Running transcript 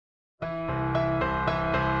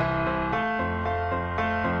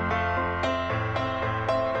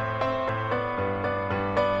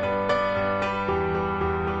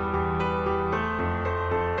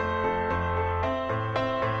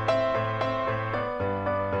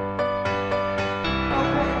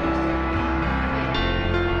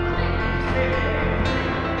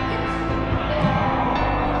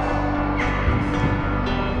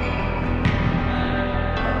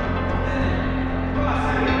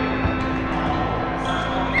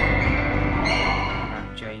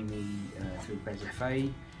today.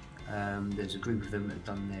 There's a group of them that have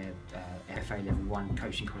done their FA Level 1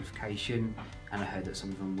 coaching qualification, and I heard that some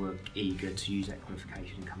of them were eager to use that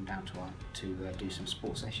qualification and come down to do some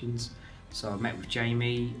sport sessions. So I met with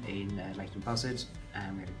Jamie in Leighton Buzzard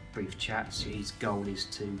and we had a brief chat. So his goal is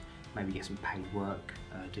to maybe get some paid work,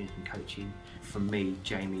 doing some coaching. For me,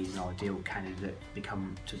 Jamie is an ideal candidate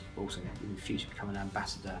to also in the future become an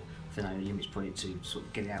ambassador for No Limits Project, to sort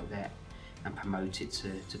of get it out there and promote it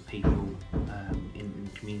to people in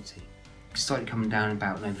the community. It started coming down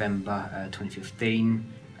about November 2015,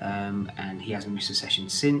 and he hasn't missed a session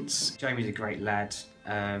since. Jamie's a great lad.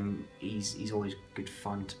 He's always good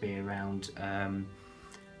fun to be around.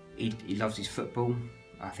 He loves his football.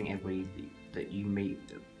 I think everybody that you meet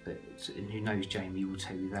who knows Jamie will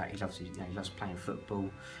tell you that he loves he loves playing football.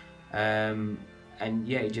 And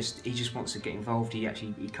yeah, he just wants to get involved. He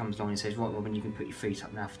comes along and says, right, Robin, you can put your feet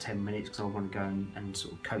up now for 10 minutes because I want to go and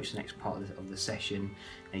sort of coach the next part of the session.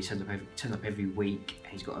 And he turns up every week,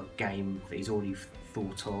 and he's got a game that he's already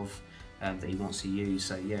thought of that he wants to use.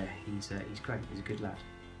 So yeah, he's great. He's a good lad.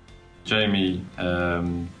 Jamie,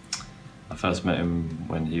 I first met him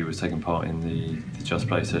when he was taking part in the Just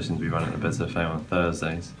Play sessions we run at the Bedfordshire on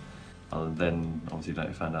Thursdays. Then obviously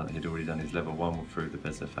later found out that he'd already done his level 1 through the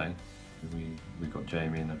Bedfordshire. We got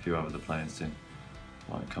Jamie and a few other players to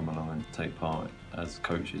come along and take part as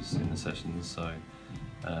coaches in the sessions. So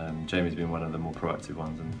Jamie's been one of the more proactive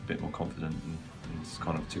ones and a bit more confident, and he's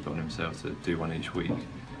kind of took it on himself to do one each week,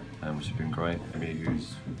 which has been great. Jamie,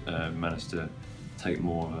 who's managed to take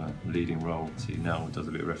more of a leading role, so he now does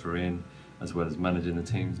a bit of refereeing as well as managing the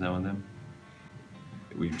teams now and then.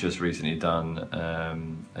 We've just recently done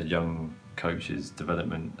a young coaches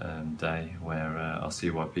development day where our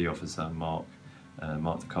CYP officer Mark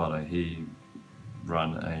DiCarlo, he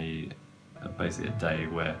run basically a day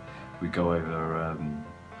where we go over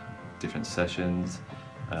different sessions,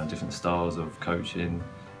 different styles of coaching,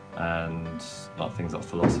 and things like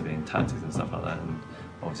philosophy and tactics and stuff like that. And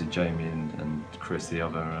obviously Jamie and Chris, the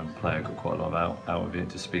other player, got quite a lot out of it,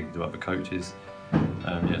 just speaking to other coaches.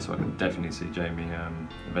 Yeah, so I can definitely see Jamie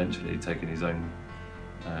eventually taking his own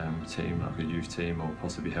team, like a youth team, or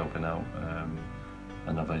possibly helping out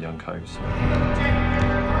another young coach.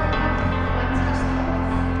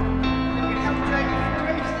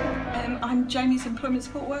 I'm Jamie's employment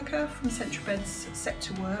support worker from Central Bed's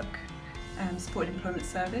Sector Work Supported Employment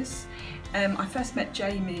Service. I first met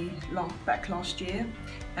Jamie back last year,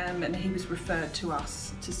 and he was referred to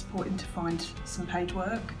us to support him to find some paid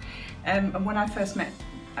work. And when I first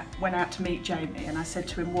went out to meet Jamie, and I said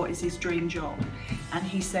to him, what is his dream job? And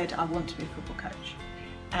he said, I want to be a football coach.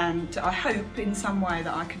 And I hope in some way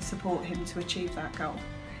that I can support him to achieve that goal.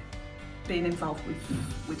 Being involved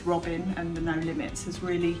with Robin and the No Limits has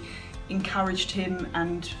really encouraged him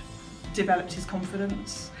and developed his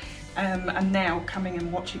confidence. And now coming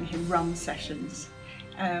and watching him run sessions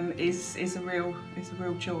is a real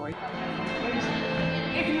joy.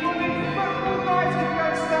 If you want to be football, guys, can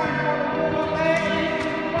go stand on the wall up there. If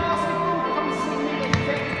you want basketball, come see me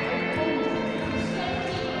and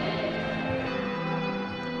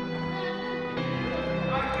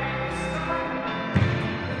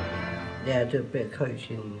Yeah, I do a bit of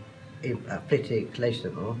coaching in athletics,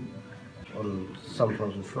 Leighton,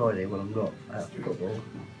 sometimes on Friday when I'm not at football.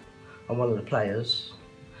 I'm one of the players,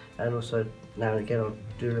 and also now and again I'm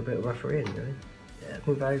doing a bit of refereeing, really. Yeah, it's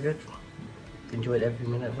been very good. Enjoyed every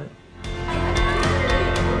minute of it.